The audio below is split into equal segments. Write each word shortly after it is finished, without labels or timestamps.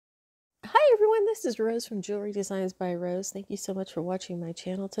everyone, this is Rose from Jewelry Designs by Rose. Thank you so much for watching my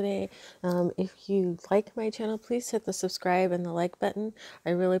channel today. If you like my channel, please hit the subscribe and the like button.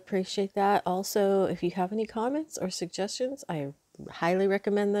 I really appreciate that. Also, if you have any comments or suggestions, I highly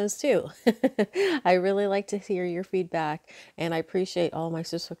recommend those too. I really like to hear your feedback, and I appreciate all my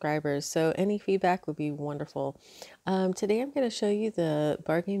subscribers, so any feedback would be wonderful. Today I'm going to show you the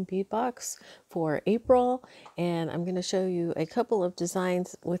Bargain Bead Box for April, and I'm going to show you a couple of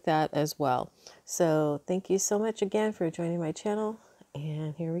designs with that as well. So thank you so much again for joining my channel,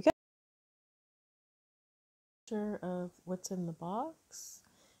 and here we go. Of what's in the box.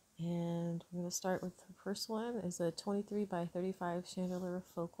 And I'm going to start with the first one. Is a 23 by 35 chandelier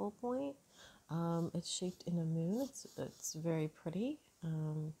focal point. It's shaped in a moon. It's very pretty.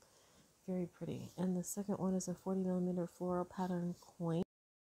 Very pretty. And the second one is a 40mm floral pattern coin.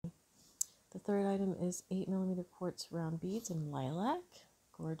 The third item is 8mm quartz round beads in lilac.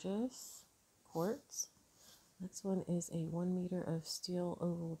 Gorgeous quartz. Next one is a 1 meter of steel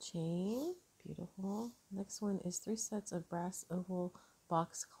oval chain. Beautiful. Next one is 3 sets of brass oval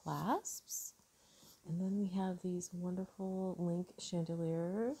box clasps. And then we have these wonderful link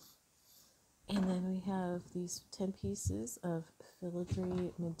chandeliers. And then we have these 10 pieces of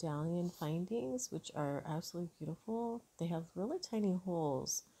filigree medallion findings, which are absolutely beautiful. They have really tiny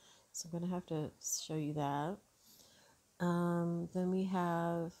holes, so I'm going to have to show you that. Then we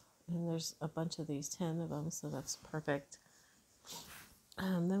have, and there's a bunch of these, 10 of them, so that's perfect.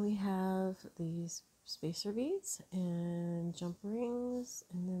 Then we have these spacer beads and jump rings,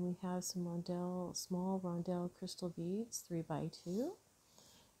 and then we have some small rondelle crystal beads, 3x2,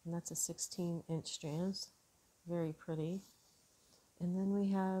 and that's a 16-inch strand, very pretty. And then we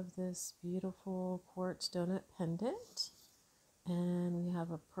have this beautiful quartz donut pendant, and we have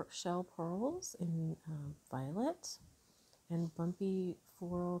a shell pearls in violet, and bumpy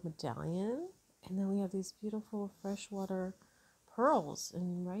floral medallion, and then we have these beautiful freshwater pearls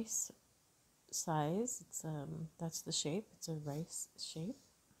in rice size. It's that's the shape. It's a rice shape.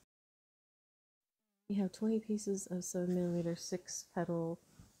 We have 20 pieces of 7mm 6-petal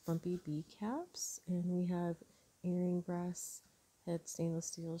bumpy bead caps, and we have earring brass head stainless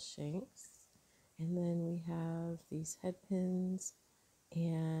steel shanks, and then we have these head pins,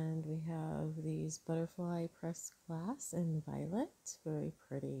 and we have these butterfly pressed glass in violet, very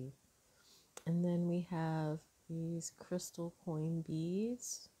pretty. And then we have these crystal coin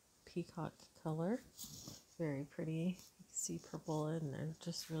beads, peacock color, very pretty. You can see purple, and they're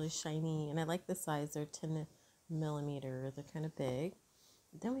just really shiny, and I like the size. They're 10mm, they're kind of big.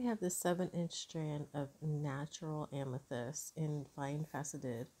 Then we have this 7-inch strand of natural amethyst in fine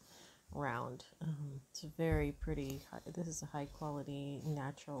faceted round. It's very pretty. This is a high quality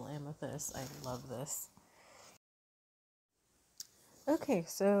natural amethyst. I love this. Okay,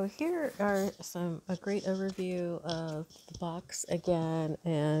 so here are a great overview of the box again,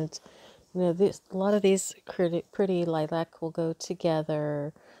 and a lot of these pretty lilac will go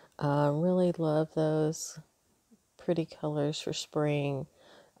together. Really love those pretty colors for spring.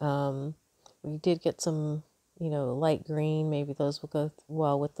 We did get some, light green. Maybe those will go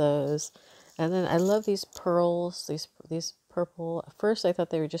well with those. And then I love these pearls, these purple. At first I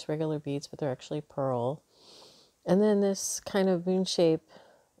thought they were just regular beads, but they're actually pearl. And then this kind of moon shape.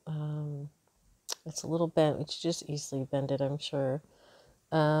 It's a little bent. We could just easily bend it, I'm sure.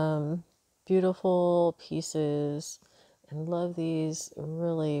 Beautiful pieces. And love these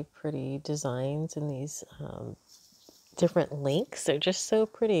really pretty designs and these different links. They're just so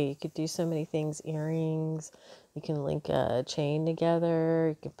pretty. You could do so many things. Earrings. You can link a chain together.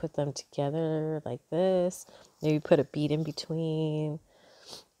 You can put them together like this. Maybe put a bead in between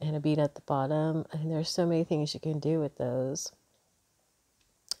and a bead at the bottom. And there's so many things you can do with those.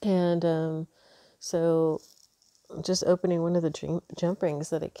 And so just opening one of the jump rings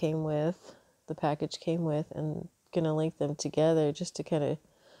that it came with, the package came with, and gonna link them together just to kind of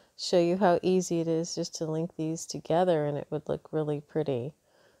show you how easy it is just to link these together, and it would look really pretty.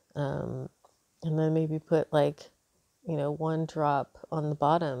 And then maybe put one drop on the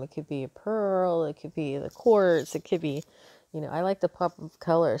bottom. It could be a pearl, it could be the quartz, it could be, I like the pop of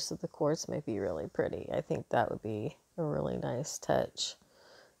color, so the quartz might be really pretty. I think that would be a really nice touch.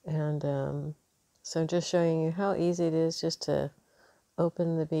 And so I'm just showing you how easy it is just to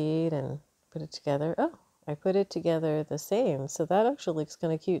open the bead and put it together. Oh, I put it together the same, so that actually looks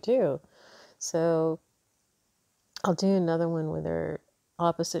kind of cute too. So I'll do another one with their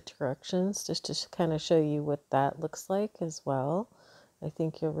opposite directions just to kind of show you what that looks like as well. I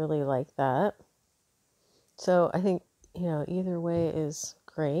think you'll really like that. So I think, either way is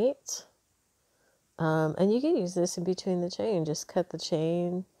great. And you can use this in between the chain. Just cut the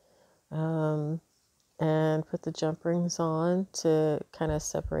chain and put the jump rings on to kind of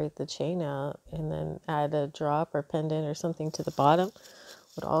separate the chain out, and then add a drop or pendant or something to the bottom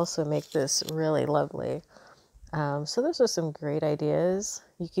would also make this really lovely. So those are some great ideas.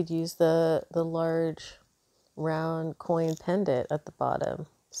 You could use the large round coin pendant at the bottom.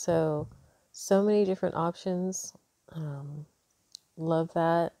 So many different options. Love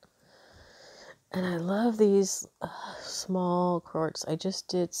that. And I love these small quartz. I just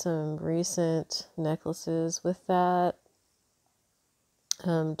did some recent necklaces with that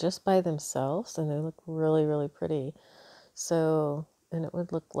just by themselves, and they look really, really pretty. So, and it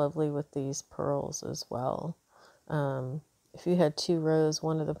would look lovely with these pearls as well. If you had 2 rows,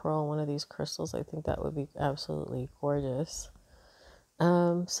 one of the pearl and one of these crystals, I think that would be absolutely gorgeous.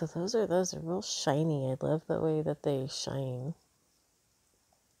 So those are real shiny. I love the way that they shine.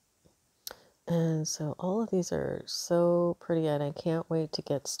 And so all of these are so pretty, and I can't wait to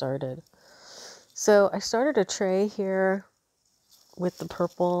get started. So I started a tray here with the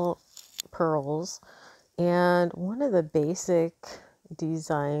purple pearls, and one of the basic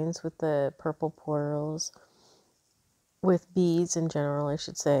designs with the purple pearls, with beads in general, I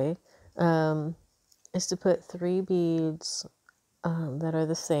should say, is to put 3 beads that are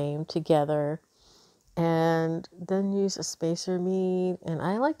the same together, and then use a spacer bead. And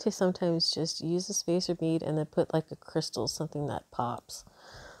I like to sometimes just use a spacer bead and then put like a crystal, something that pops.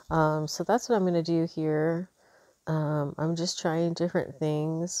 So that's what I'm going to do here. I'm just trying different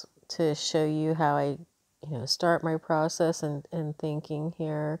things to show you how I, start my process and thinking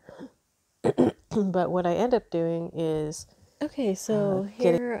here. But what I end up doing is, okay, so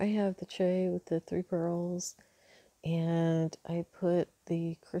here I have the tray with the 3 pearls, and I put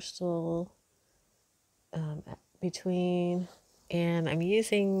the crystal between, and I'm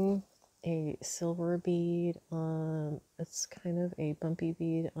using a silver bead on, it's kind of a bumpy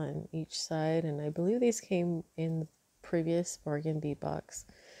bead on each side, and I believe these came in the previous Bargain Bead Box,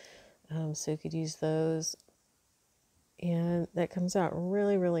 so you could use those, and that comes out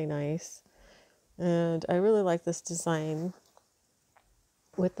really, really nice. And I really like this design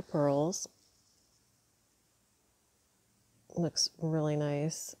with the pearls. Looks really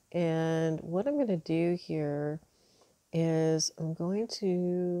nice. And what I'm going to do here is I'm going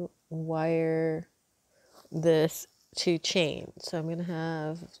to wire this to chain. So I'm going to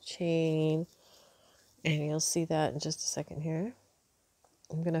have chain, and you'll see that in just a second here.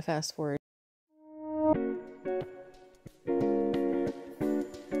 I'm going to fast forward.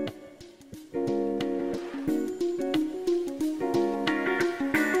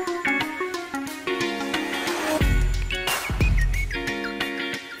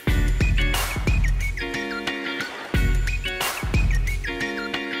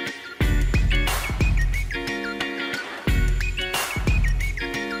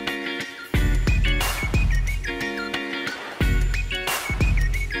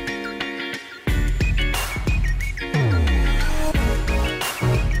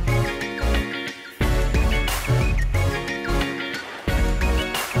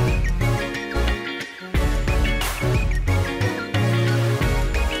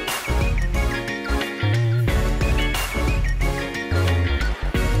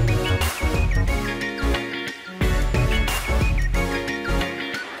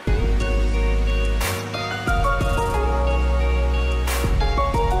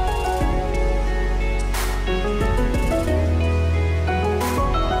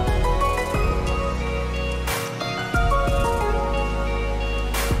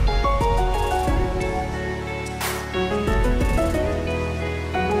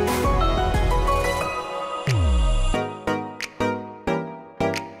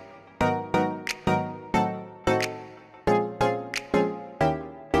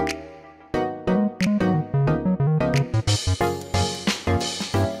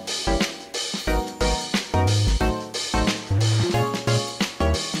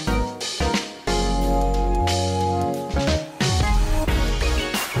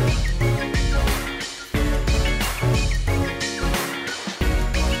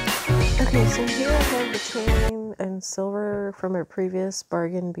 Okay, so here I have the chain and silver from our previous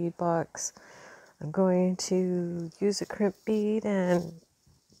Bargain Bead Box. I'm going to use a crimp bead and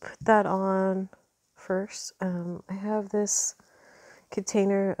put that on first. I have this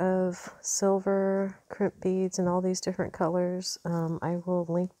container of silver crimp beads in all these different colors. I will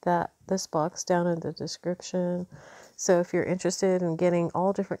link this box down in the description. So if you're interested in getting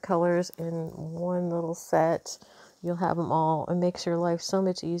all different colors in one little set, you'll have them all. It makes your life so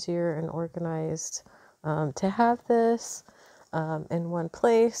much easier and organized to have this in one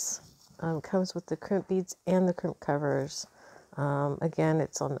place. Comes with the crimp beads and the crimp covers. Again,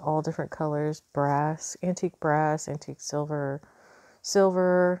 it's on all different colors: brass, antique silver,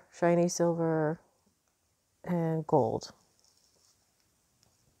 silver, shiny silver, and gold.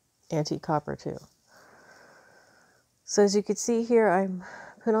 Antique copper too. So as you can see here, I'm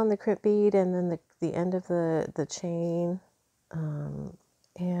put on the crimp bead and then the end of the chain,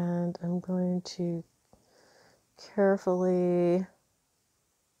 and I'm going to carefully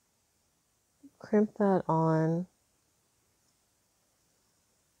crimp that on.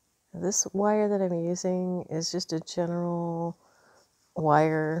 This wire that I'm using is just a general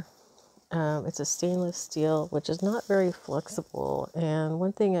wire. It's a stainless steel, which is not very flexible. And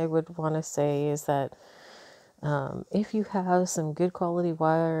one thing I would want to say is that if you have some good quality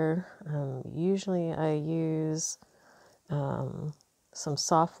wire, usually I use some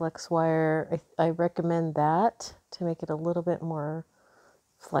soft flex wire. I recommend that to make it a little bit more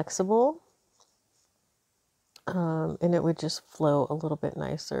flexible. And it would just flow a little bit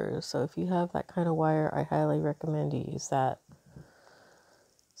nicer. So if you have that kind of wire, I highly recommend you use that.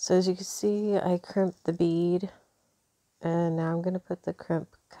 So as you can see, I crimped the bead, and now I'm going to put the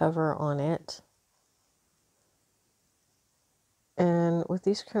crimp cover on it. And with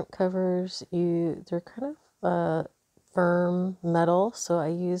these crimp covers, they're kind of firm metal, so I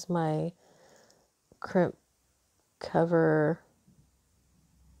use my crimp cover,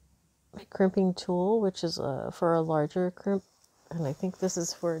 my crimping tool, which is for a larger crimp, and I think this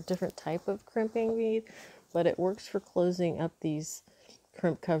is for a different type of crimping bead, but it works for closing up these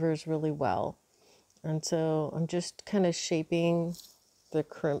crimp covers really well. And so I'm just kind of shaping the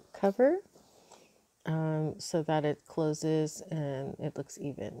crimp cover so that it closes and it looks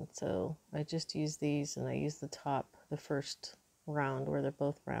even. So I just use these, and I use the top, the first round where they're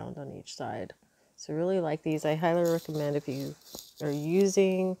both round on each side. So I really like these. I highly recommend, if you are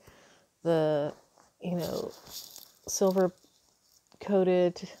using the, silver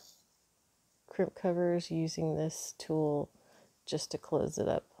coated crimp covers, using this tool just to close it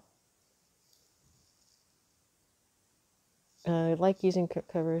up. I like using crimp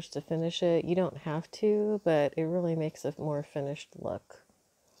covers to finish it. You don't have to, but it really makes a more finished look.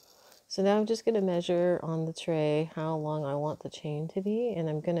 So now I'm just going to measure on the tray how long I want the chain to be, and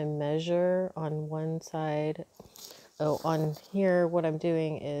I'm going to measure on one side. Oh, on here, what I'm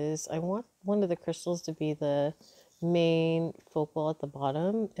doing is I want one of the crystals to be the main focal at the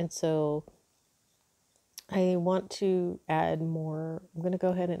bottom, and so I want to add more. I'm going to go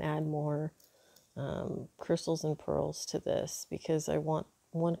ahead and add more crystals and pearls to this, because I want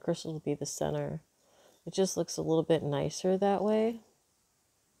one crystal to be the center. It just looks a little bit nicer that way,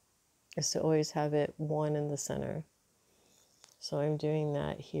 is to always have it one in the center. So I'm doing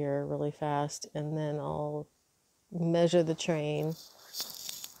that here really fast, and then I'll measure the train.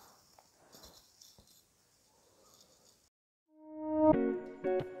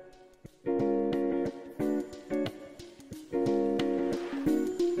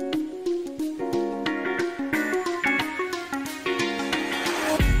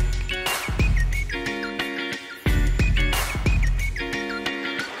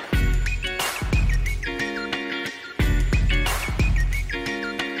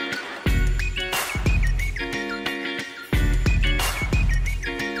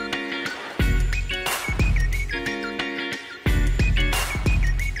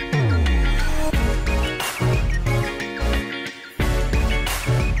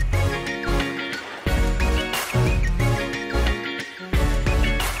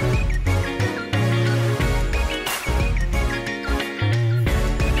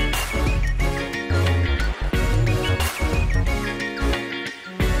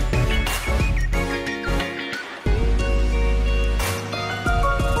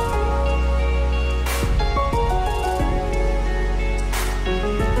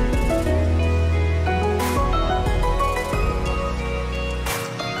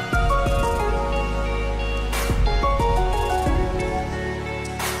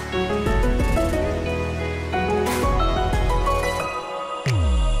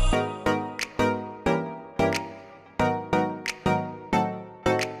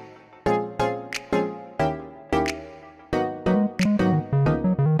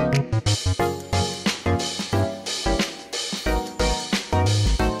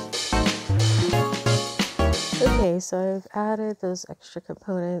 Okay, so I've added those extra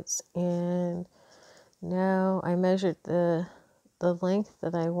components, and now I measured the length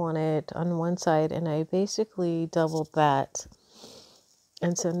that I wanted on one side, and I basically doubled that.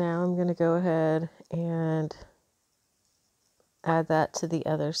 And so now I'm going to go ahead and add that to the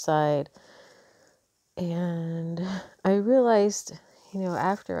other side. And I realized you know,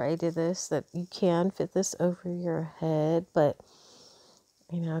 after I did this, that you can fit this over your head, but,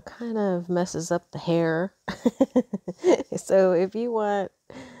 you know, it kind of messes up the hair. So if you want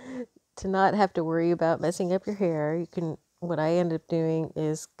to not have to worry about messing up your hair, you can, what I end up doing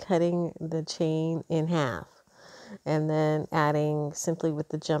is cutting the chain in half and then adding simply with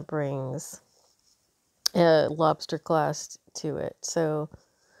the jump rings a lobster clasp to it. So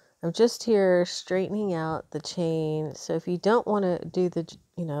I'm just here straightening out the chain. So if you don't want to do the,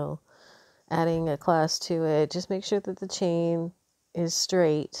 you know, adding a clasp to it, just make sure that the chain is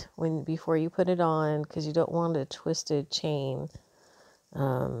straight before you put it on, because you don't want a twisted chain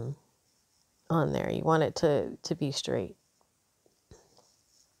on there. You want it to be straight.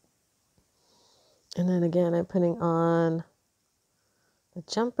 And then again, I'm putting on the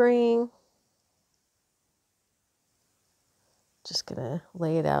jump ring. Just gonna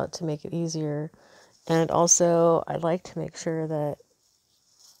lay it out to make it easier. And also, I like to make sure that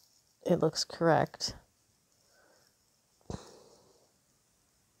it looks correct.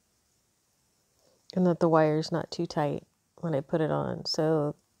 And that the wire's not too tight when I put it on.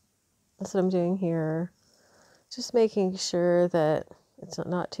 So that's what I'm doing here. Just making sure that it's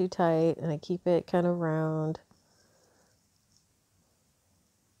not too tight and I keep it kind of round.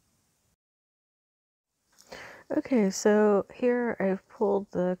 Okay, so here I've pulled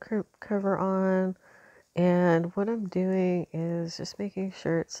the crimp cover on, and what I'm doing is just making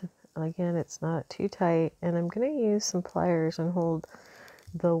sure it's, again, it's not too tight, and I'm going to use some pliers and hold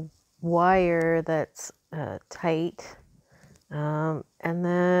the wire that's tight, and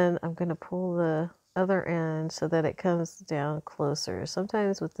then I'm going to pull the other end so that it comes down closer.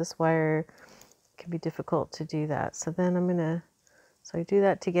 Sometimes with this wire it can be difficult to do that, so then so I do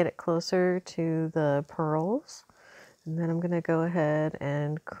that to get it closer to the pearls, and then I'm going to go ahead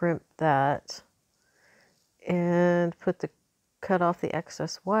and crimp that and cut off the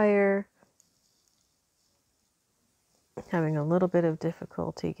excess wire. Having a little bit of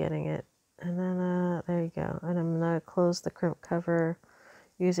difficulty getting it, and then there you go. And I'm going to close the crimp cover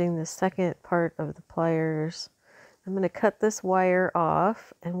using the second part of the pliers. I'm going to cut this wire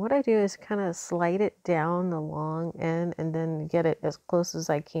off, and what I do is kind of slide it down the long end and then get it as close as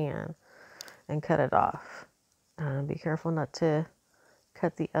I can and cut it off. Be careful not to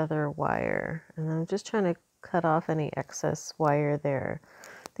cut the other wire, and I'm just trying to cut off any excess wire there.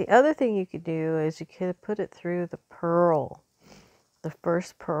 The other thing you could do is you could put it through the pearl, the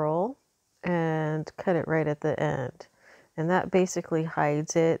first pearl, and cut it right at the end, and that basically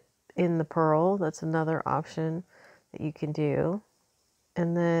hides it in the pearl. That's another option that you can do.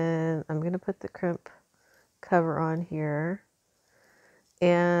 And then I'm going to put the crimp cover on here,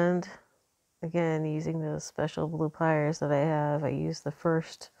 and again, using those special blue pliers that I have, I use the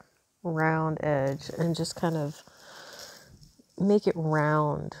first round edge and just kind of make it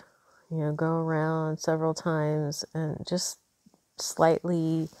round, you know, go around several times and just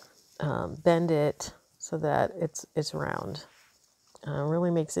slightly bend it so that it's round.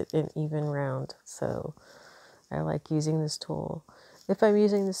 Really makes it an even round. So I like using this tool. If I'm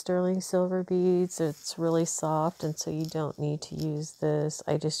using the sterling silver beads, it's really soft, and so you don't need to use this.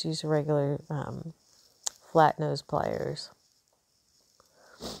 I just use regular flat nose pliers.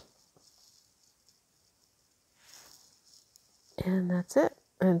 And that's it.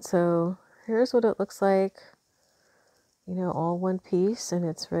 And so here's what it looks like, you know, all one piece, and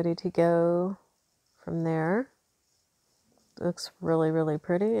it's ready to go from there. It looks really, really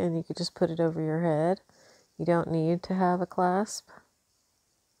pretty, and you could just put it over your head. You don't need to have a clasp.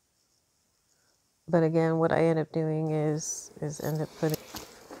 But again, what I end up doing is end up putting...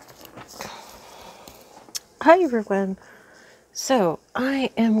 Hi everyone. So I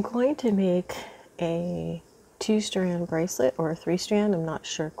am going to make a 2-strand bracelet or a 3-strand. I'm not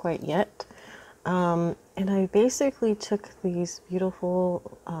sure quite yet. And I basically took these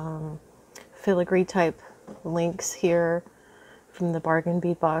beautiful filigree type links here from the Bargain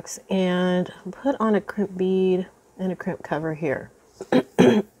Bead Box and put on a crimp bead and a crimp cover here.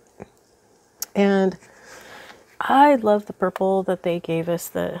 And I love the purple that they gave us,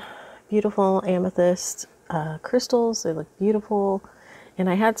 the beautiful amethyst crystals. They look beautiful. And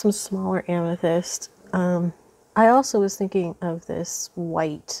I had some smaller amethyst. I also was thinking of this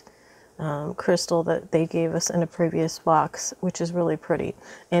white crystal that they gave us in a previous box, which is really pretty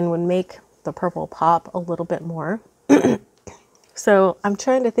and would make the purple pop a little bit more. So I'm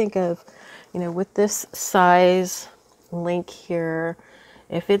trying to think of, you know, with this size link here,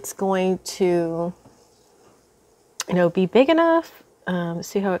 if it's going to, you know, be big enough.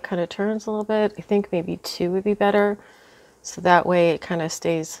 See how it kind of turns a little bit. I think maybe 2 would be better, so that way it kind of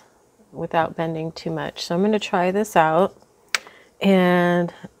stays without bending too much. So I'm going to try this out,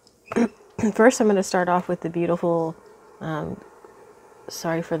 And first I'm going to start off with the beautiful,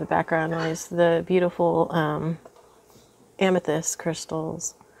 sorry for the background noise, the beautiful amethyst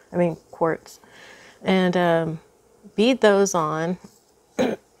crystals, quartz, and bead those on.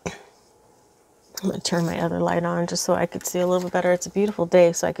 I'm going to turn my other light on just so I could see a little bit better. It's a beautiful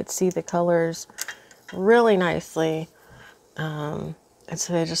day, so I could see the colors really nicely. And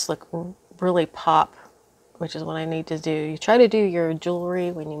so they just look really pop, which is what I need to do. You try to do your jewelry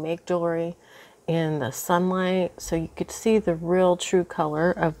when you make jewelry in the sunlight so you could see the real true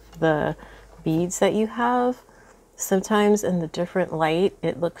color of the beads that you have. Sometimes in the different light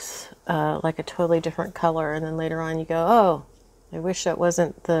it looks like a totally different color, and then later on you go, oh, I wish that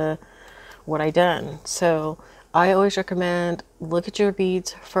wasn't what I done. So I always recommend look at your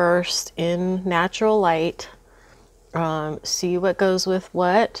beads first in natural light, see what goes with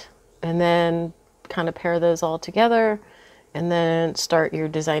what, and then kind of pair those all together and then start your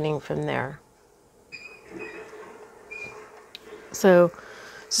designing from there. So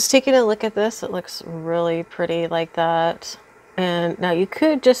just taking a look at this, it looks really pretty like that. And now you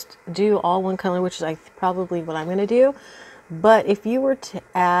could just do all one color, which is probably what I'm going to do. But if you were to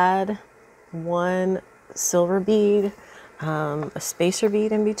add one silver bead, a spacer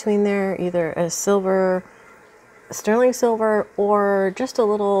bead in between there, either a silver, sterling silver, or just a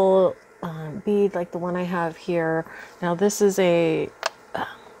little bead like the one I have here. Now this is it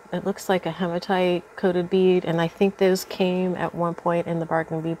looks like a hematite coated bead, and I think those came at one point in the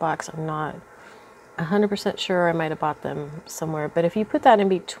Bargain Bead Box. I'm not 100% sure. I might have bought them somewhere, but if you put that in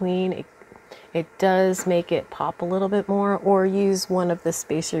between, it does make it pop a little bit more. Or use one of the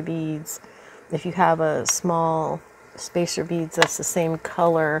spacer beads if you have a small spacer beads that's the same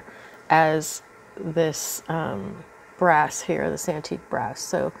color as this brass here, this antique brass.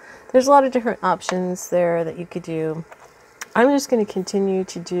 So there's a lot of different options there that you could do. I'm just going to continue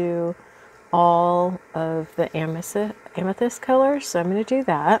to do all of the amethyst colors, so I'm going to do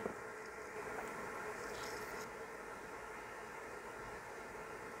that.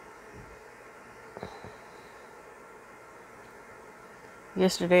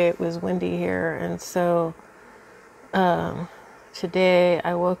 Yesterday it was windy here, and so today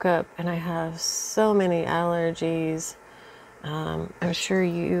I woke up and I have so many allergies. I'm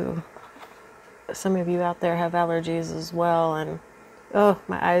sure some of you out there have allergies as well, and oh,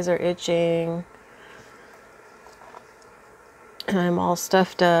 my eyes are itching and I'm all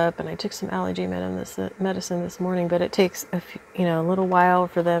stuffed up, and I took some allergy medicine this morning, but it takes a little while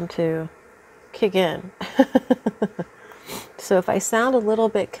for them to kick in. So if I sound a little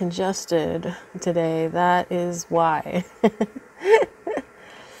bit congested today, that is why.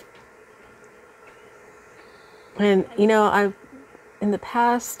 And in the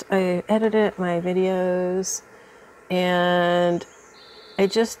past, I edited my videos, and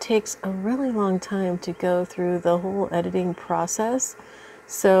it just takes a really long time to go through the whole editing process.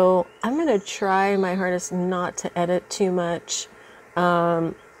 So I'm going to try my hardest not to edit too much.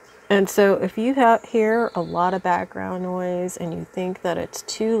 And so if you hear a lot of background noise and you think that it's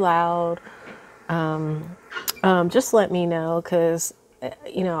too loud, just let me know, because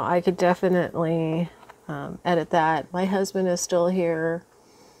I could definitely edit that. My husband is still here,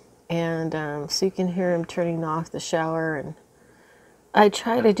 and so you can hear him turning off the shower. And I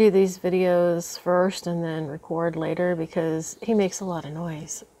try to do these videos first and then record later because he makes a lot of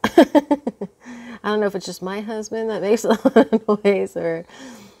noise. I don't know if it's just my husband that makes a lot of noise, or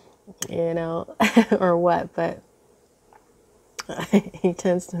or what, but he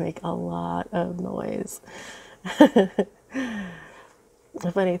tends to make a lot of noise. The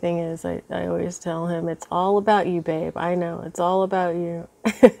funny thing is, I always tell him, it's all about you, babe. I know, it's all about you.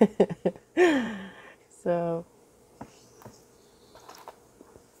 So,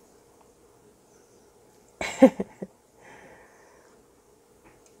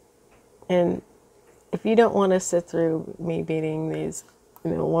 and if you don't want to sit through me beating these,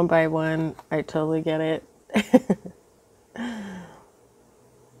 one by one, I totally get it.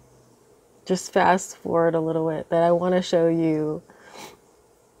 Just fast forward a little bit, but I want to show you,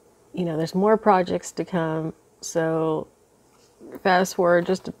 there's more projects to come. So fast forward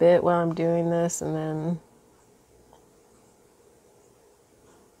just a bit while I'm doing this, and then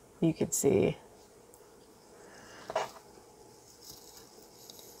you could see.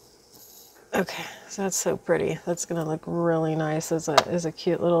 Okay, so that's so pretty. That's gonna look really nice as a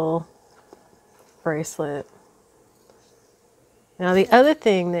cute little bracelet. Now the other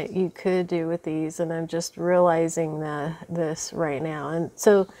thing that you could do with these, and I'm just realizing this right now, and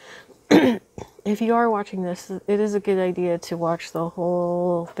so if you are watching this, it is a good idea to watch the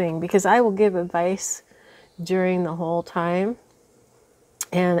whole thing, because I will give advice during the whole time.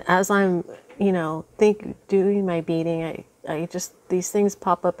 And as I'm, you know, doing my beading, I just, these things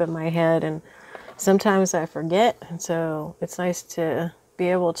pop up in my head, and sometimes I forget. And so it's nice to be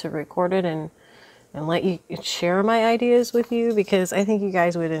able to record it and let you share my ideas with you, because I think you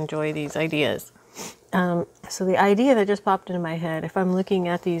guys would enjoy these ideas. So the idea that just popped into my head, if I'm looking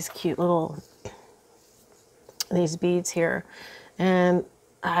at these cute little, these beads here, and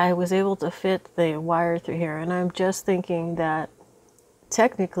I was able to fit the wire through here, and I'm just thinking that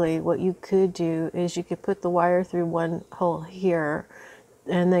technically what you could do is you could put the wire through one hole here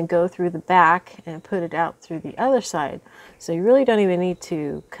and then go through the back and put it out through the other side. So you really don't even need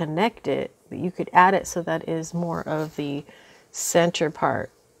to connect it, but you could add it so that is more of the center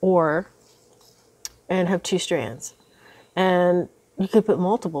part, and have two strands. And you could put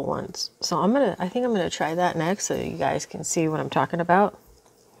multiple ones. So I think I'm gonna try that next so you guys can see what I'm talking about.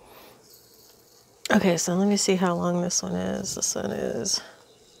 Okay, so let me see how long this one is. This one is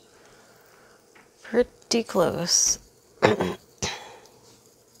pretty close.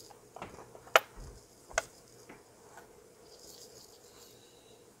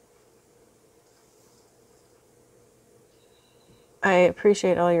 I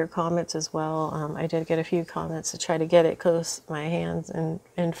appreciate all your comments as well. I did get a few comments to try to get it close to my hands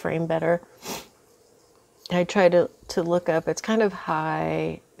and frame better. I tried to look up, it's kind of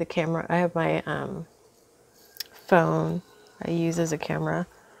high, the camera. I have my phone I use as a camera,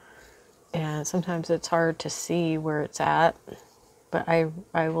 and sometimes it's hard to see where it's at, but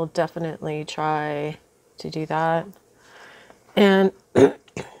I will definitely try to do that. And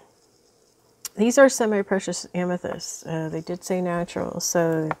these are semi-precious amethysts. They did say natural,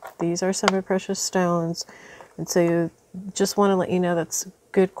 so these are semi-precious stones. And so you just want to let you know that's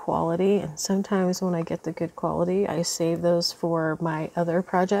good quality. And sometimes when I get the good quality, I save those for my other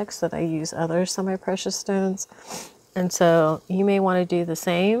projects that I use other semi-precious stones. And so you may want to do the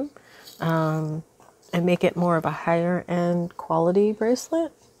same and make it more of a higher end quality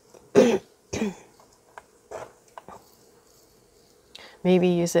bracelet. Maybe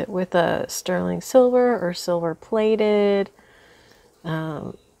use it with a sterling silver or silver plated.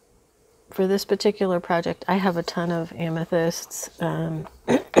 For this particular project, I have a ton of amethysts on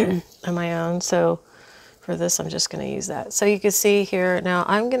my own. So for this, I'm just going to use that. So you can see here, now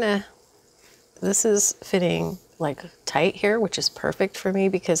this is fitting like tight here, which is perfect for me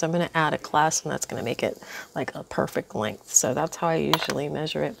because I'm going to add a clasp and that's going to make it like a perfect length. So that's how I usually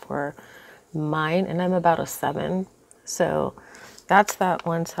measure it for mine. And I'm about a 7. So that's that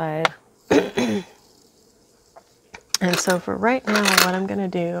one side. And so for right now, what I'm going to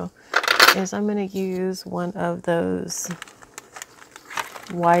do is I'm going to use one of those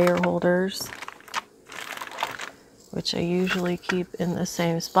wire holders, which I usually keep in the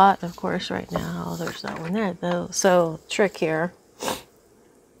same spot. Of course, right now, there's that one there, though. So, trick here.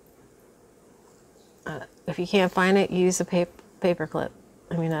 If you can't find it, use a paper clip.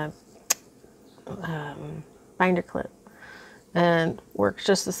 I mean, a binder clip. And works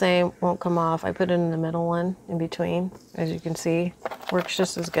just the same, won't come off. I put it in the middle one in between, as you can see. Works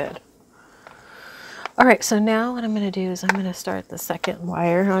just as good. All right, so now what I'm going to do is I'm going to start the second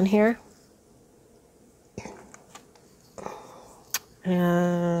wire on here.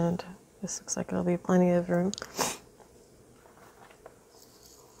 And this looks like it'll be plenty of room.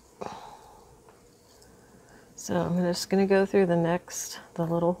 So I'm just going to go through the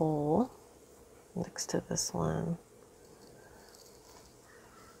little hole next to this one.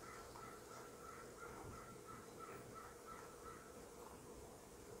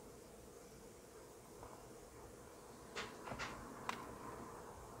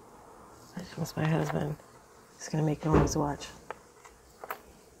 That's my husband. He's going to make noise, watch.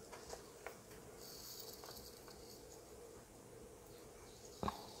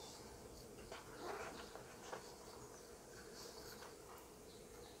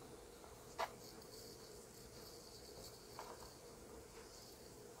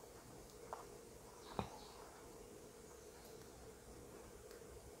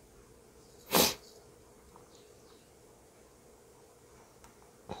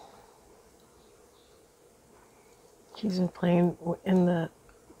 He's been playing in the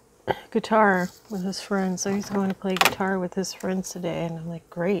guitar with his friends, so he's going to play guitar with his friends today, and I'm like,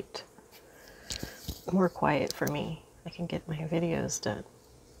 great. More quiet for me. I can get my videos done.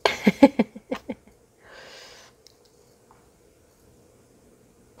 I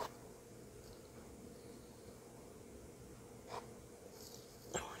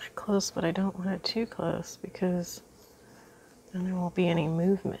want it close, but I don't want it too close because then there won't be any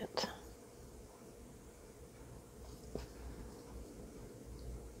movement.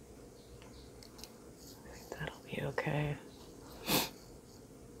 I think that'll be okay.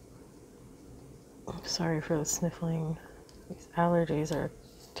 Sorry for the sniffling. These allergies are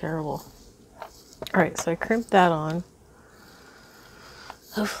terrible. All right, so I crimped that on.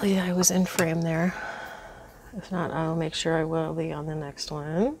 Hopefully I was in frame there. If not, I'll make sure I will be on the next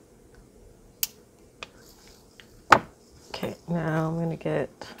one. Okay, now I'm gonna get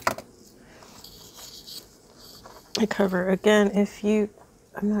a cover. Again,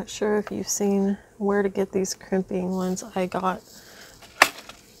 I'm not sure if you've seen where to get these crimping ones. I got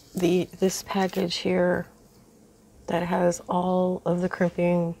this package here that has all of the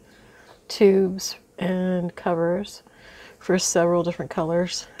crimping tubes and covers for several different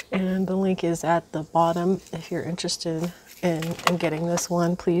colors, and the link is at the bottom. If you're interested in getting this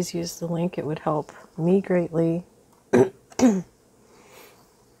one, please use the link. It would help me greatly if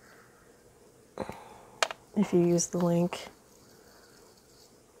you use the link.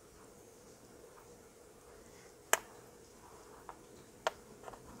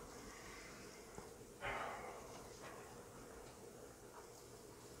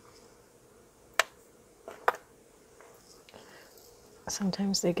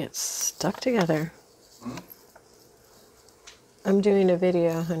 Sometimes they get stuck together. I'm doing a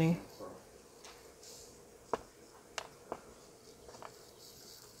video, honey.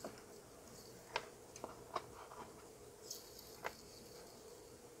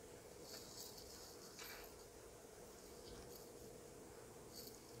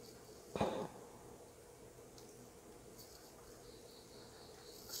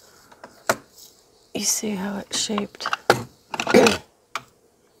 You see how it's shaped?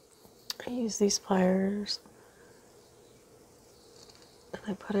 I use these pliers and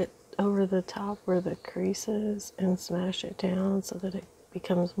I put it over the top where the crease is and smash it down so that it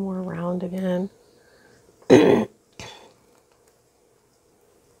becomes more round again. And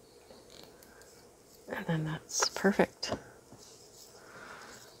then that's perfect.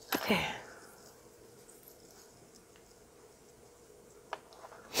 Okay.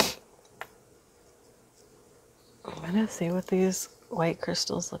 I'm gonna see what these white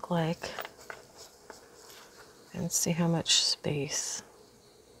crystals look like and see how much space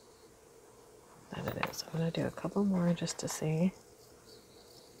that it is. I'm gonna do a couple more just to see.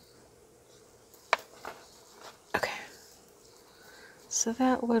 Okay, so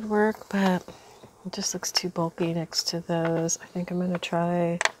that would work, but it just looks too bulky next to those. I think I'm gonna try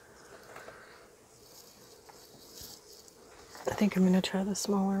the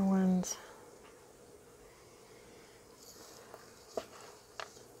smaller ones.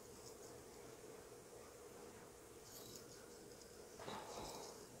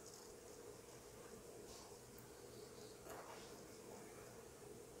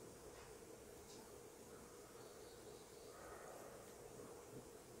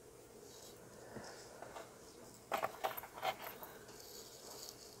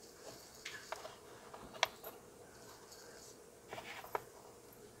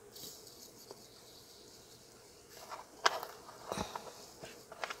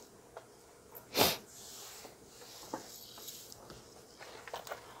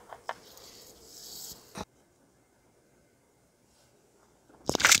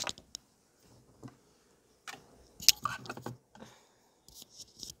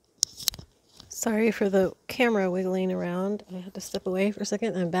 Sorry for the camera wiggling around. I had to step away for a second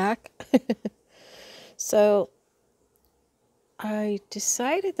and I'm back. So I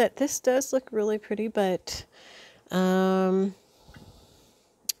decided that this does look really pretty, but I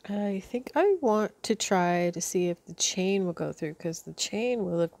think I want to try to see if the chain will go through, because the chain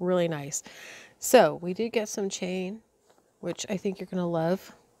will look really nice. So we did get some chain, which I think you're going to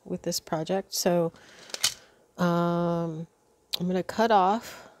love with this project. So I'm going to cut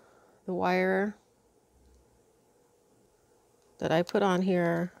off the wire that I put on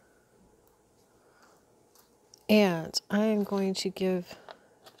here, and I am going to give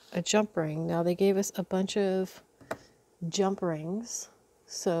a jump ring. Now they gave us a bunch of jump rings,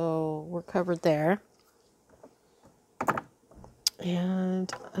 so we're covered there.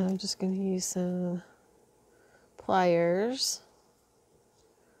 And I'm just going to use some pliers,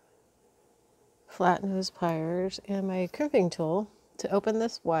 flat nose pliers, and my crimping tool to open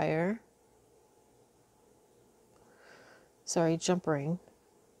this wire. Sorry, jump ring.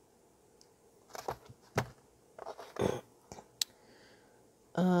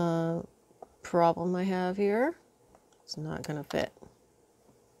 Problem I have here, it's not going to fit.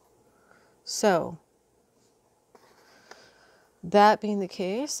 So, that being the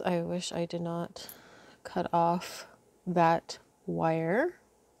case, I wish I did not cut off that wire,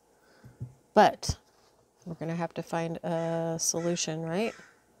 but we're going to have to find a solution, right?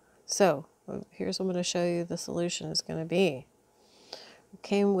 So, here's what I'm going to show you the solution is going to be. It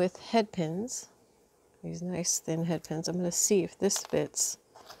came with head pins, these nice thin head pins. I'm going to see if this fits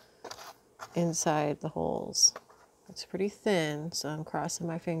inside the holes. It's pretty thin, so I'm crossing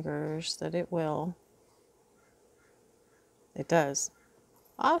my fingers that it will. It does.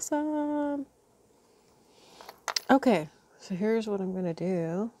 Awesome. Okay, so here's what I'm going to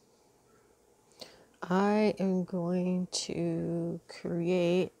do. I am going to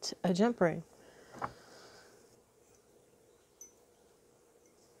create a jump ring.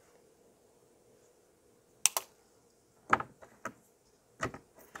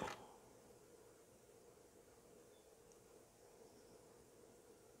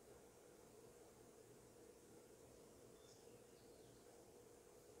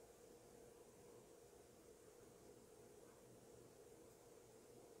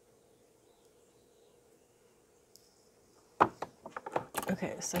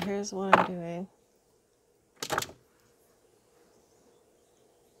 Okay, so here's what I'm doing.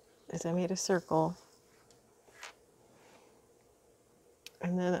 Is I made a circle.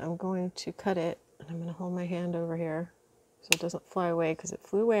 And then I'm going to cut it, and I'm going to hold my hand over here so it doesn't fly away, because it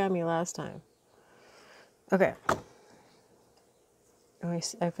flew away on me last time. Okay. Oh,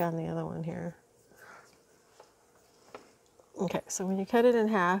 I found the other one here. Okay, so when you cut it in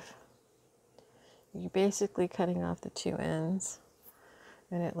half, you're basically cutting off the two ends,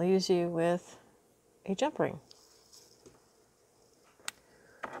 and it leaves you with a jump ring.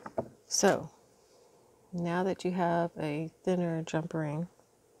 So now that you have a thinner jump ring,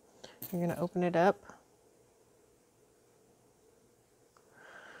 you're going to open it up.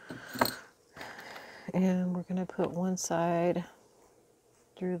 And we're going to put one side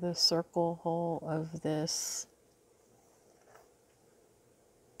through the circle hole of this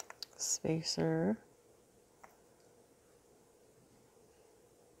spacer.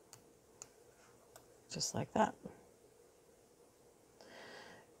 Just like that.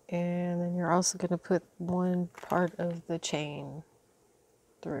 And then you're also going to put one part of the chain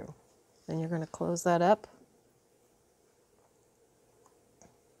through. Then you're going to close that up.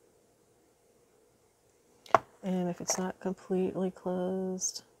 And if it's not completely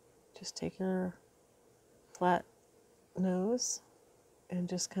closed, just take your flat nose and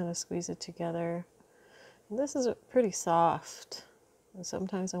just kind of squeeze it together. And this is pretty soft. And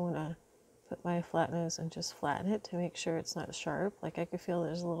sometimes I want to put my flat nose and just flatten it to make sure it's not sharp. Like I could feel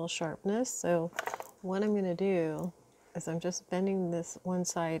there's a little sharpness. So what I'm going to do is I'm just bending this one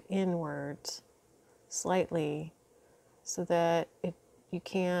side inwards slightly so that it's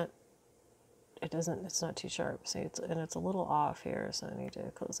not too sharp. See, it's a little off here, so I need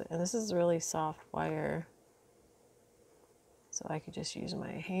to close it. And this is really soft wire, so I could just use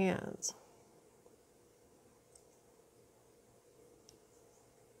my hands.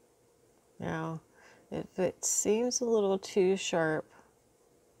 Now, if it seems a little too sharp,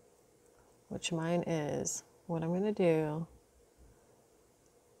 which mine is, what I'm going to do,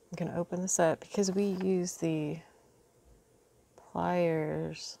 I'm going to open this up because we use the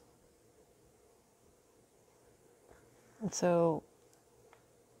pliers. And so,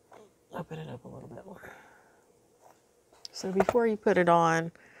 open it up a little bit more. So before you put it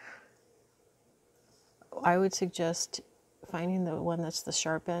on, I would suggest finding the one that's the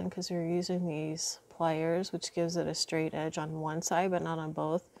sharp end, because we're using these pliers, which gives it a straight edge on one side but not on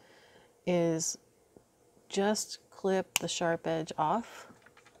both, is just clip the sharp edge off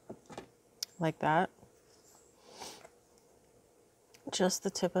like that. Just the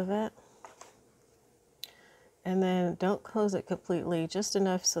tip of it. And then don't close it completely, just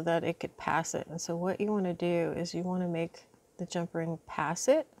enough so that it could pass it. And so what you want to do is you want to make the jump ring pass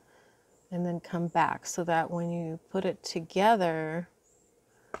it and then come back, so that when you put it together,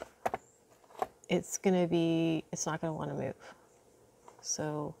 it's not going to want to move.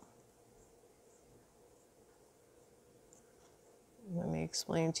 So let me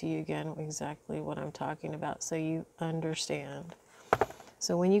explain to you again exactly what I'm talking about so you understand.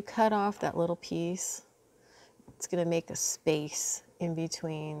 So when you cut off that little piece, it's going to make a space in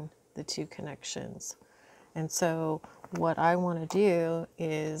between the two connections. And so what I want to do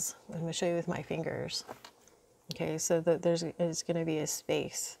is, I'm going to show you with my fingers. Okay, so that there's going to be a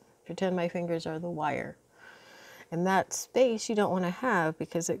space. Pretend my fingers are the wire. And that space you don't want to have,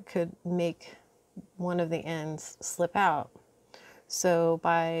 because it could make one of the ends slip out. So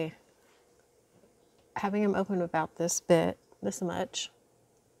by having them open about this much,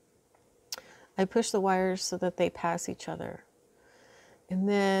 I push the wires so that they pass each other. And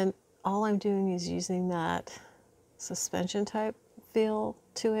then all I'm doing is using that suspension type feel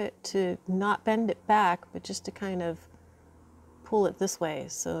to it to not bend it back, but just to kind of pull it this way,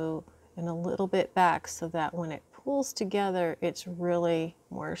 so, and a little bit back, so that when it pulls together, it's really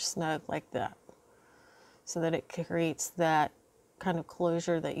more snug like that. so that it creates that kind of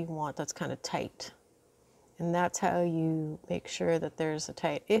closure that you want, that's kind of tight. And that's how you make sure that there's a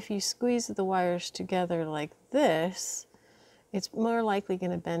tight. If you squeeze the wires together like this, it's more likely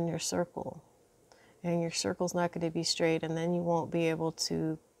going to bend your circle. And your circle's not going to be straight, and then you won't be able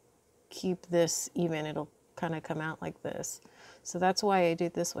to keep this even. It'll kind of come out like this. So that's why I do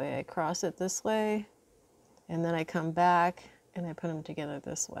it this way. I cross it this way, and then I come back and I put them together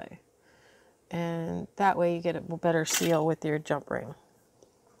this way. And that way you get a better seal with your jump ring.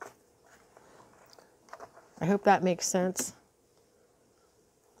 I hope that makes sense.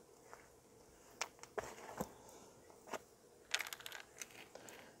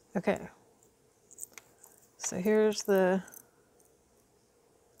 Okay, so here's the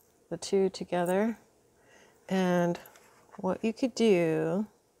two together, and what you could do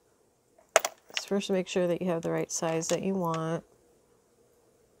is first make sure that you have the right size that you want.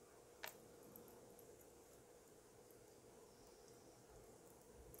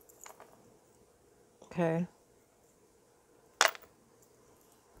 Okay.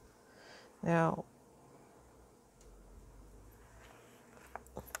 Now,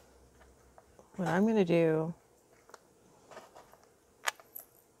 what I'm going to do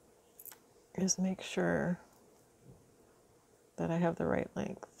is make sure that I have the right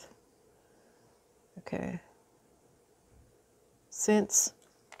length. Okay. Since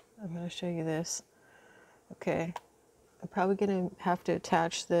I'm going to show you this. Okay. I'm probably going to have to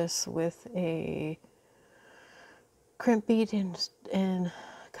attach this with a crimp bead and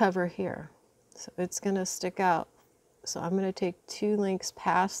cover here. So it's going to stick out. So I'm going to take 2 links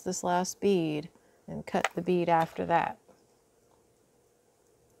past this last bead and cut the bead after that,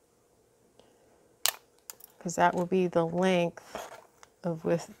 because that will be the length of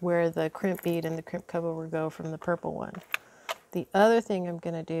where the crimp bead and the crimp cover will go from the purple one. The other thing I'm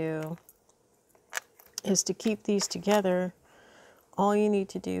going to do is to keep these together. All you need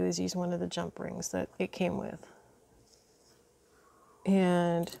to do is use one of the jump rings that it came with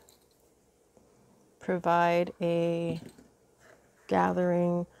and provide a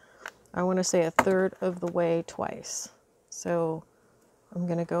gathering, I want to say 1/3 of the way twice. So I'm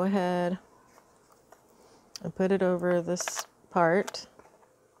going to go ahead and put it over this part.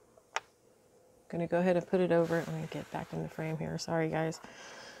 I'm going to go ahead and put it over. Let me get back in the frame here. Sorry, guys.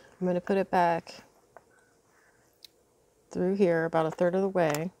 I'm going to put it back through here about 1/3 of the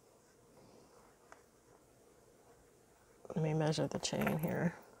way. Let me measure the chain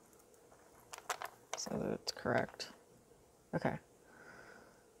here so that it's correct. Okay.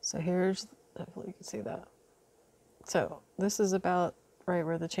 So here's, hopefully you can see that. So this is about right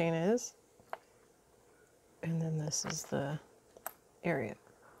where the chain is. And then this is the area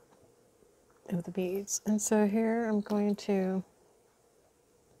of the beads. And so here I'm going to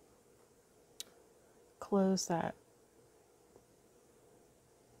close that.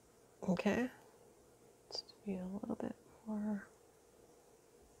 Okay. Just to be a little bit more.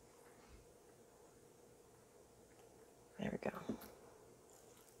 There we go.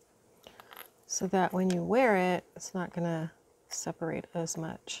 So that when you wear it, it's not going to separate as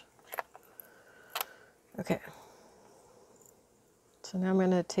much. Okay. So now I'm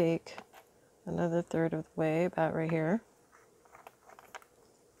going to take another 1/3 of the way, about right here.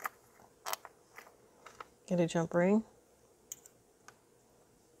 Get a jump ring.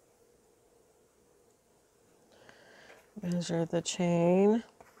 Measure the chain.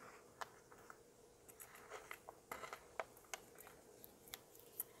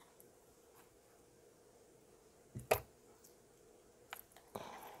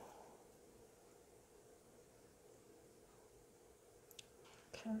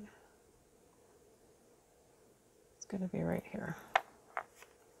 Okay. It's going to be right here.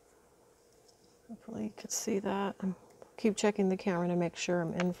 Hopefully you can see that. Keep checking the camera to make sure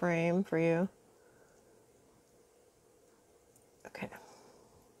I'm in frame for you. Okay.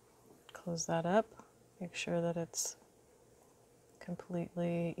 Close that up. Make sure that it's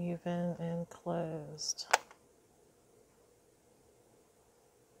completely even and closed.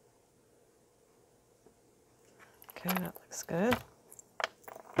 Okay, that looks good.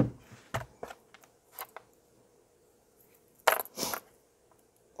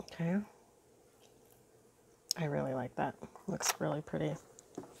 Okay. I really like that. Looks really pretty.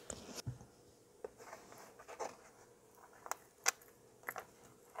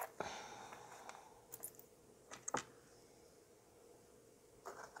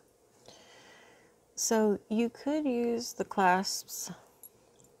 So you could use the clasps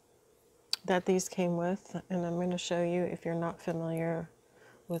that these came with, and I'm going to show you if you're not familiar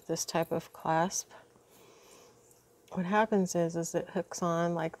with this type of clasp. What happens is it hooks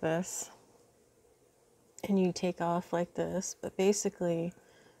on like this, and you take off like this, but basically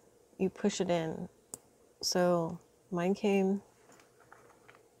you push it in. So mine came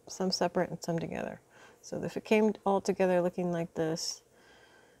some separate and some together. So if it came all together looking like this,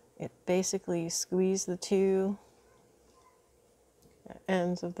 it basically squeeze the two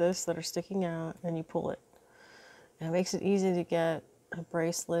ends of this that are sticking out and you pull it. And it makes it easy to get a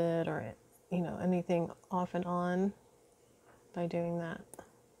bracelet or, you know, anything off and on by doing that.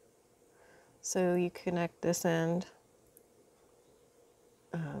 So you connect this end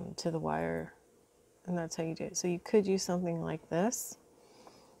to the wire, and that's how you do it. So you could use something like this.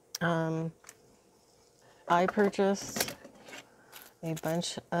 I purchased a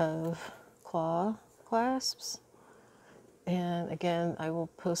bunch of claw clasps, and again, I will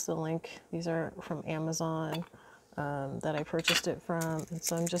post the link. These are from Amazon that I purchased it from, and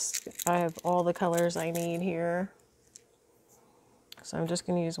so I have all the colors I need here. So I'm just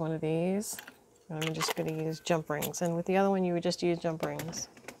going to use one of these, and I'm just going to use jump rings, and with the other one you would just use jump rings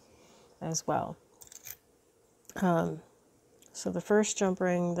as well. So the first jump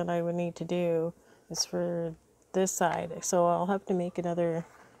ring that I would need to do is for this side. So I'll have to make another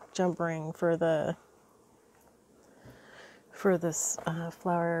jump ring for this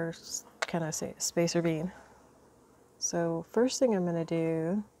flower, kind of say spacer bead. So first thing I'm going to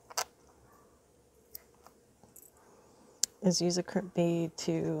do is use a crimp bead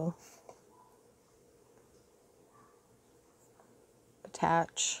to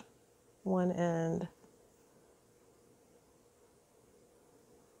attach one end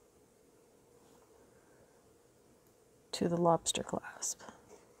to the lobster clasp.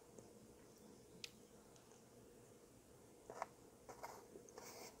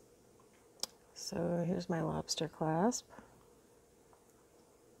 So here's my lobster clasp.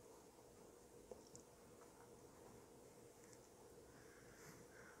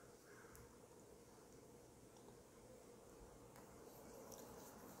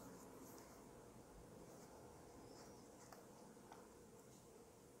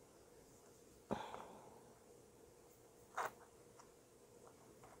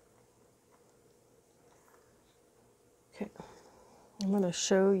 Okay, I'm going to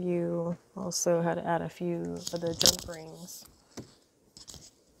show you also how to add a few of the jump rings.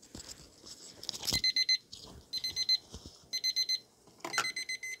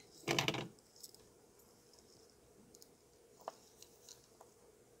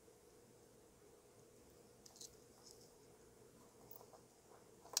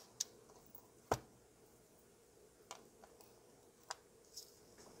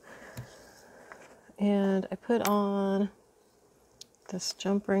 And I put on this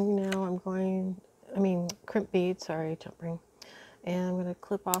jump ring now. Crimp bead, sorry, jump ring. And I'm going to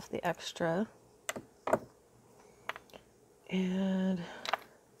clip off the extra and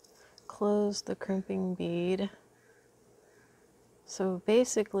close the crimping bead. So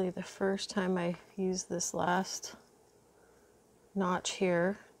basically the first time I use this last notch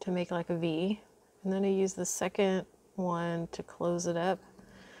here to make like a V, and then I use the second one to close it up.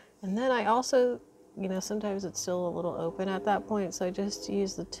 And then I also, you know, sometimes it's still a little open at that point, so I just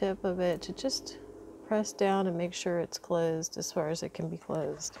use the tip of it to just press down and make sure it's closed as far as it can be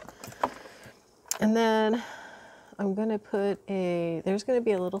closed. And then I'm going to there's going to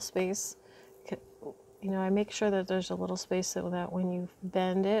be a little space, you know, I make sure that there's a little space so that when you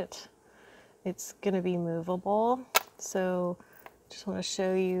bend it, it's going to be movable. So just want to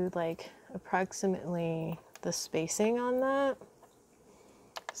show you like approximately the spacing on that.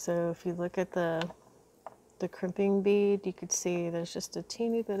 So if you look at the crimping bead, you could see there's just a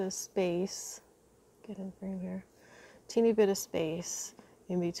teeny bit of space. Get in frame here. Teeny bit of space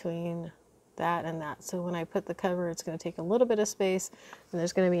in between that and that. So when I put the cover, it's going to take a little bit of space, and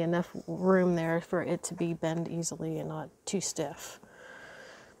there's going to be enough room there for it to be bend easily and not too stiff.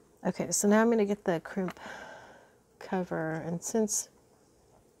 Okay, so now I'm going to get the crimp cover, and since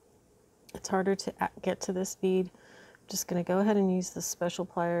it's harder to get to this bead, I'm just going to go ahead and use the special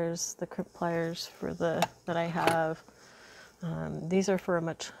pliers, the crimp pliers that I have. These are for a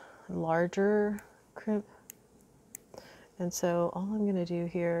much larger crimp, and so all I'm going to do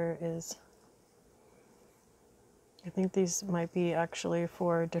here is, I think these might be actually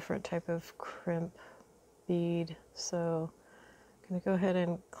for a different type of crimp bead, so I'm going to go ahead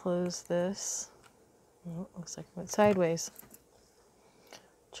and close this. Oh, looks like it went sideways.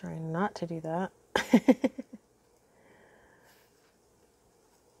 Trying not to do that.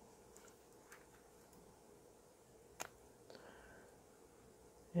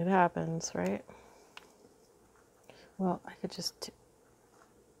 It happens, right? Well, I could just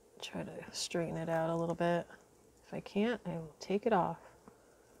try to straighten it out a little bit. If I can't, I will take it off.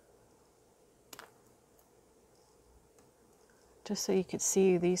 just so you could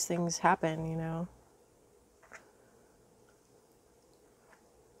see these things happen, you know.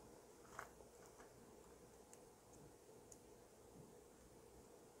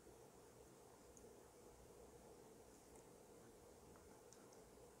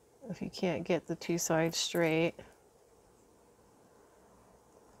 If you can't get the two sides straight,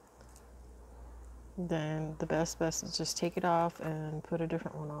 then the best bet is just take it off and put a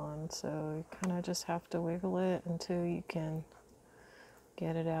different one on. So you kind of just have to wiggle it until you can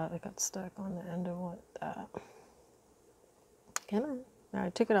get it out. It got stuck on the end of that. Come on. Now I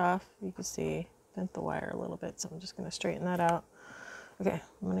took it off. You can see, bent the wire a little bit, so I'm just going to straighten that out. Okay,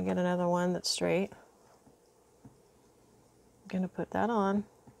 I'm going to get another one that's straight. I'm going to put that on.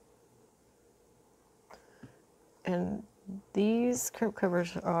 And these crimp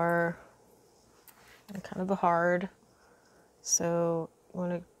covers are kind of hard, so you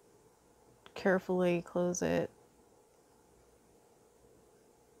want to carefully close it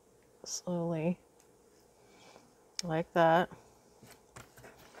slowly, like that,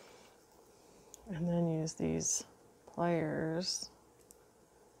 and then use these pliers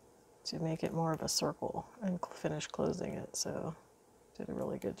to make it more of a circle and finish closing it. So did a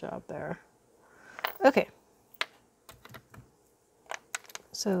really good job there. Okay,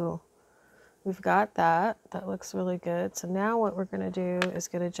 so we've got that. That looks really good. So now what we're going to do is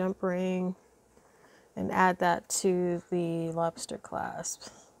get a jump ring and add that to the lobster clasp.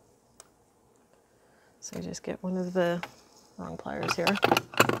 So just get one of the wrong pliers here.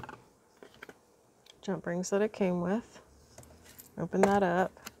 Jump rings that it came with. Open that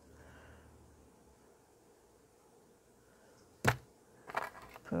up.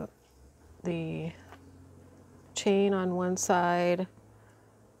 Put the chain on one side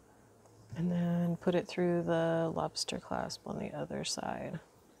and then put it through the lobster clasp on the other side,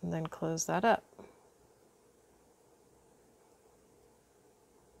 and then close that up.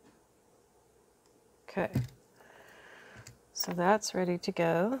 Okay, so that's ready to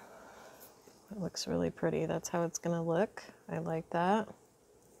go. It looks really pretty. That's how it's going to look. I like that.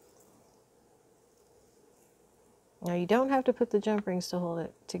 Now you don't have to put the jump rings to hold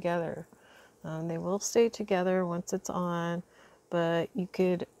it together. They will stay together once it's on, but you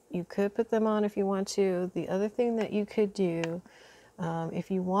could put them on if you want to. The other thing that you could do, if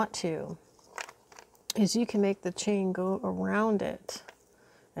you want to, is you can make the chain go around it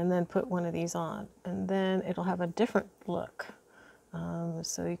and then put one of these on, and then it'll have a different look.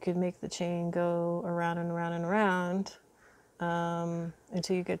 So you could make the chain go around and around and around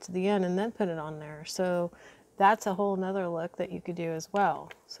until you get to the end, and then put it on there. So that's a whole nother look that you could do as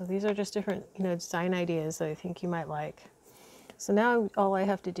well. So these are just different, you know, design ideas that I think you might like. So now all I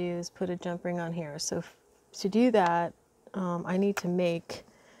have to do is put a jump ring on here. So to do that, I need to make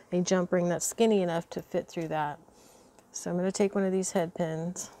a jump ring that's skinny enough to fit through that. So I'm going to take one of these head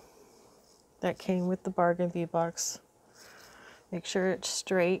pins that came with the Bargain Bead Box. Make sure it's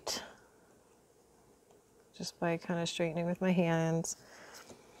straight, just by kind of straightening with my hands.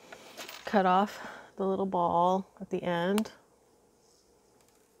 Cut off the little ball at the end.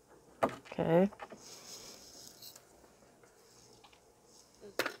 Okay.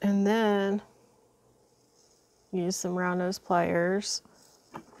 And then use some round nose pliers.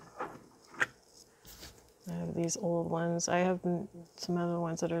 I have these old ones. I have some other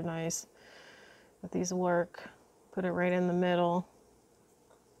ones that are nice, but these work. Put it right in the middle,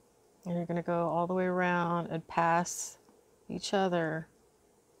 and you're going to go all the way around and pass each other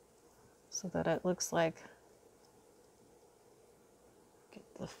so that it looks like, get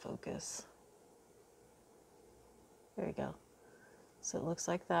the focus. There you go. So it looks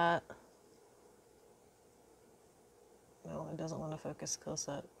like that. No, it doesn't want to focus because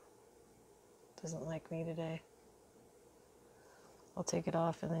that doesn't like me today. I'll take it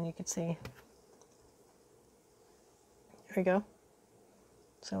off and then you can see. There we go.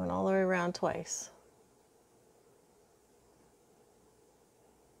 So I went all the way around twice.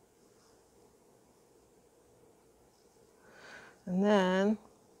 And then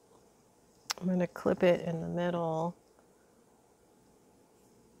I'm going to clip it in the middle.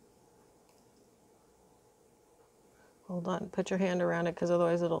 Hold on, put your hand around it because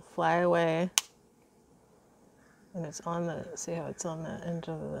otherwise it'll fly away. And it's on the, see how it's on the end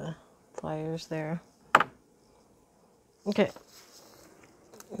of the pliers there. Okay,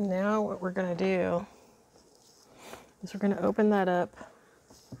 now what we're going to do is we're going to open that up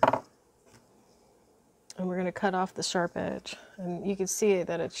and we're going to cut off the sharp edge. And you can see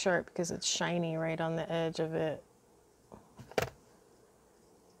that it's sharp because it's shiny right on the edge of it.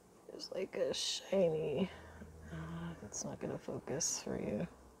 There's like a shiny, it's not going to focus for you.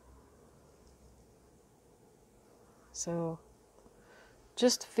 So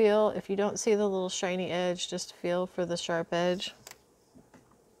just feel, if you don't see the little shiny edge, just feel for the sharp edge.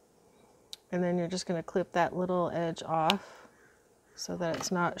 And then you're just going to clip that little edge off so that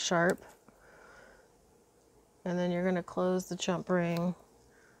it's not sharp. And then you're going to close the jump ring.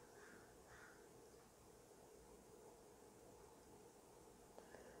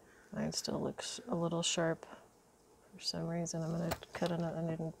 Mine still looks a little sharp for some reason. I'm going to cut another.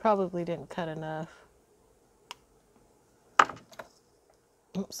 I probably didn't cut enough.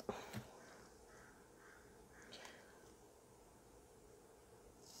 Oops.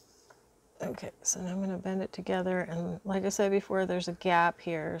 Okay, so now I'm going to bend it together, and like I said before, there's a gap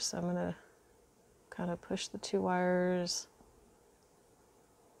here, so I'm going to kind of push the two wires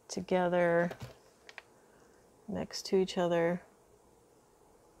together next to each other.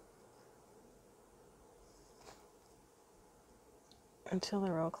 Until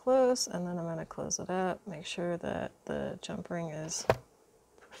they're real close, and then I'm going to close it up, make sure that the jump ring is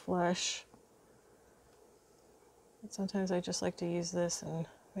flush. And sometimes I just like to use this and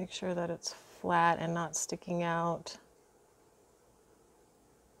make sure that it's flat and not sticking out.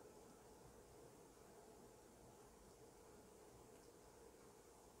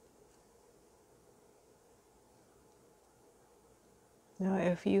 Now,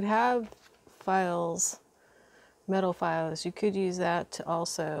 if you have files, metal files, you could use that to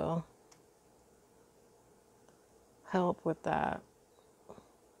also help with that.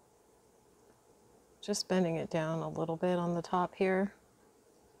 Just bending it down a little bit on the top here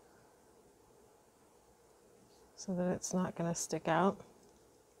so that it's not going to stick out.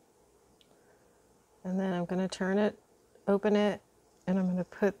 And then I'm going to turn it, open it, and I'm going to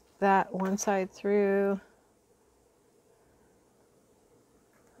put that one side through.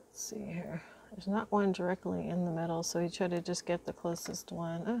 Let's see here. There's not one directly in the middle, so you try to just get the closest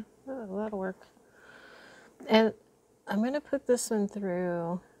one. Oh, that'll work. And I'm going to put this one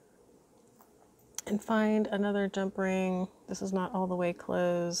through and find another jump ring. This is not all the way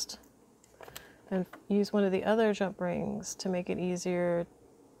closed. And use one of the other jump rings to make it easier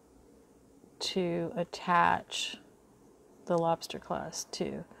to attach the lobster claws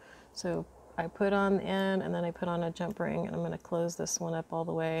to. So I put on the end, and then I put on a jump ring, and I'm going to close this one up all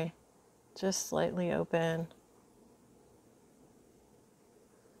the way, just slightly open,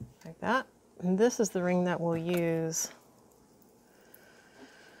 like that. And this is the ring that we'll use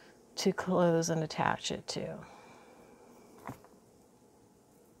to close and attach it to.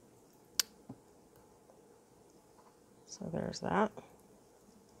 So there's that.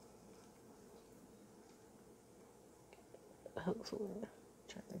 Hopefully,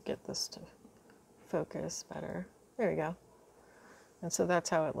 trying to get this to focus better. There we go. And so that's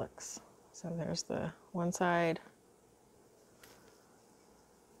how it looks. So there's the one side.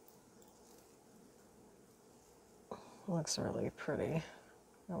 Looks really pretty.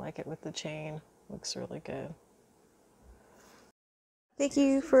 I like it with the chain. Looks really good. Thank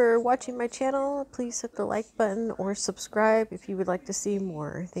you for watching my channel. Please hit the like button or subscribe if you would like to see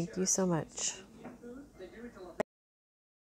more. Thank you so much.